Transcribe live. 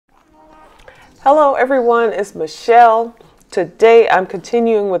Hello everyone, it's Michelle. Today I'm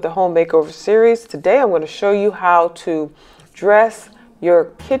continuing with the home makeover series. Today I'm going to show you how to dress your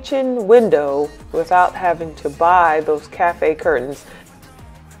kitchen window without having to buy those cafe curtains.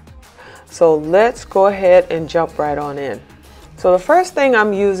 So let's go ahead and jump right on in. So the first thing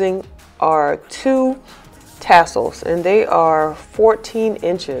I'm using are two tassels, and they are 14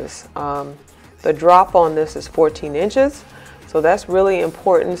 inches. The drop on this is 14 inches. So that's really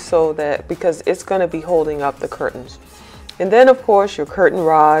important because it's going to be holding up the curtains. And then of course your curtain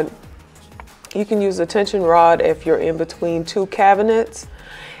rod. You can use a tension rod if you're in between two cabinets.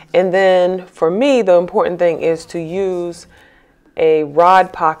 And then for me, the important thing is to use a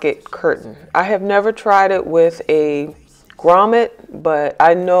rod pocket curtain. I have never tried it with a grommet, but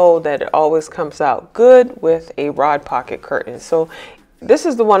I know that it always comes out good with a rod pocket curtain. So this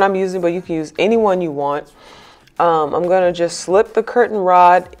is the one I'm using, but you can use any one you want. I'm going to just slip the curtain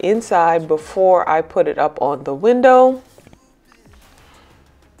rod inside before I put it up on the window.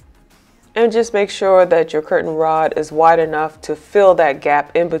 And just make sure that your curtain rod is wide enough to fill that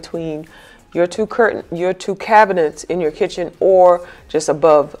gap in between your two cabinets in your kitchen, or just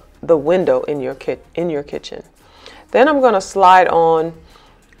above the window in your kitchen. Then I'm going to slide on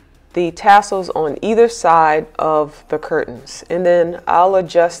the tassels on either side of the curtains, and then I'll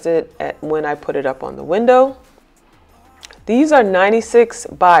adjust it when I put it up on the window. These are 96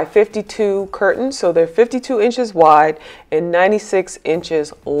 by 52 curtains, so they're 52 inches wide and 96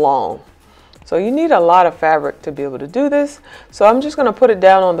 inches long. So you need a lot of fabric to be able to do this. So I'm just going to put it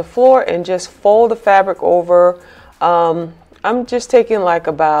down on the floor and just fold the fabric over. I'm just taking like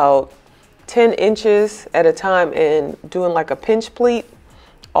about 10 inches at a time and doing like a pinch pleat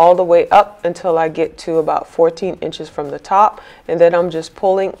all the way up until I get to about 14 inches from the top. And then I'm just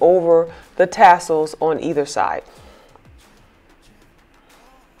pulling over the tassels on either side.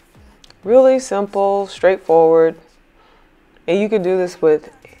 Really simple, straightforward, and you can do this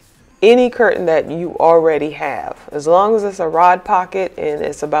with any curtain that you already have, as long as it's a rod pocket and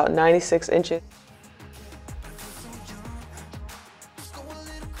it's about 96 inches.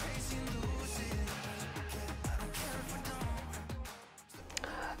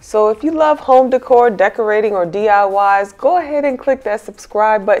 So if you love home decor, decorating, or DIYs, go ahead and click that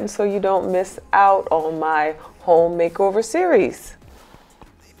subscribe button so you don't miss out on my home makeover series.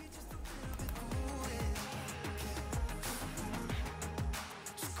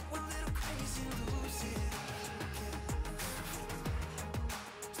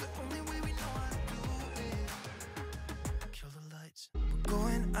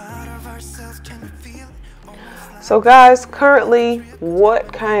 So guys, currently,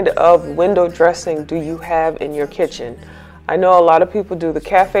 what kind of window dressing do you have in your kitchen? I know a lot of people do the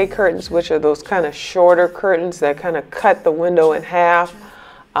cafe curtains, which are those kind of shorter curtains that kind of cut the window in half.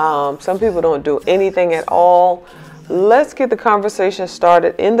 Some people don't do anything at all. Let's get the conversation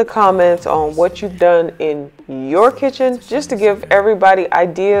started in the comments on what you've done in your kitchen, just to give everybody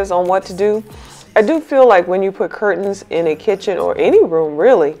ideas on what to do. I do feel like when you put curtains in a kitchen, or any room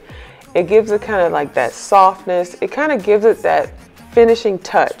really, it gives it kind of like that softness. It kind of gives it that finishing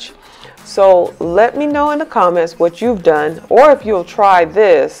touch. So let me know in the comments what you've done, or if you'll try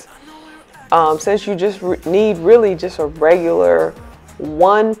this, since you just need really just a regular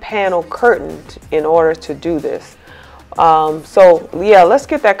one panel curtain in order to do this. So yeah, let's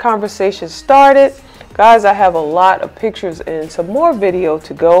get that conversation started. Guys, I have a lot of pictures and some more video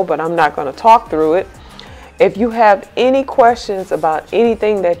to go, but I'm not going to talk through it. If you have any questions about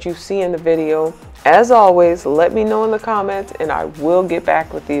anything that you see in the video, as always, let me know in the comments and I will get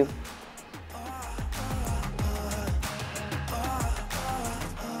back with you.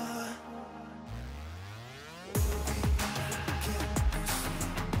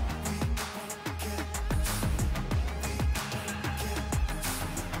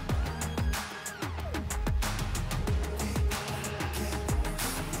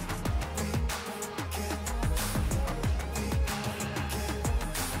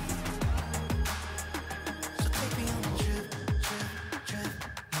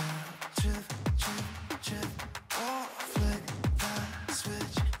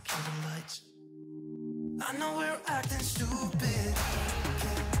 I know we're acting stupid,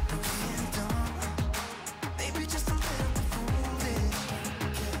 we're being dumb, maybe just a little bit foolish,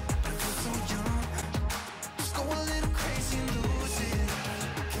 but I feel so young. Just go a little crazy and lose it.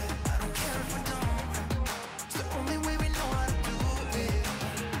 I don't care if we're dumb, it's the only way we know how to do it.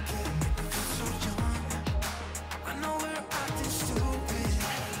 I feel so young, I know we're acting stupid,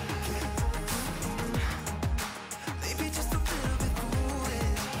 maybe just a little bit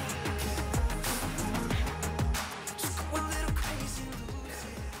foolish.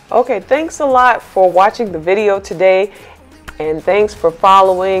 Okay, thanks a lot for watching the video today, and thanks for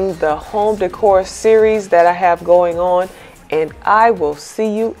following the home decor series that I have going on, and I will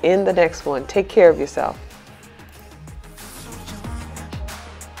see you in the next one. Take care of yourself.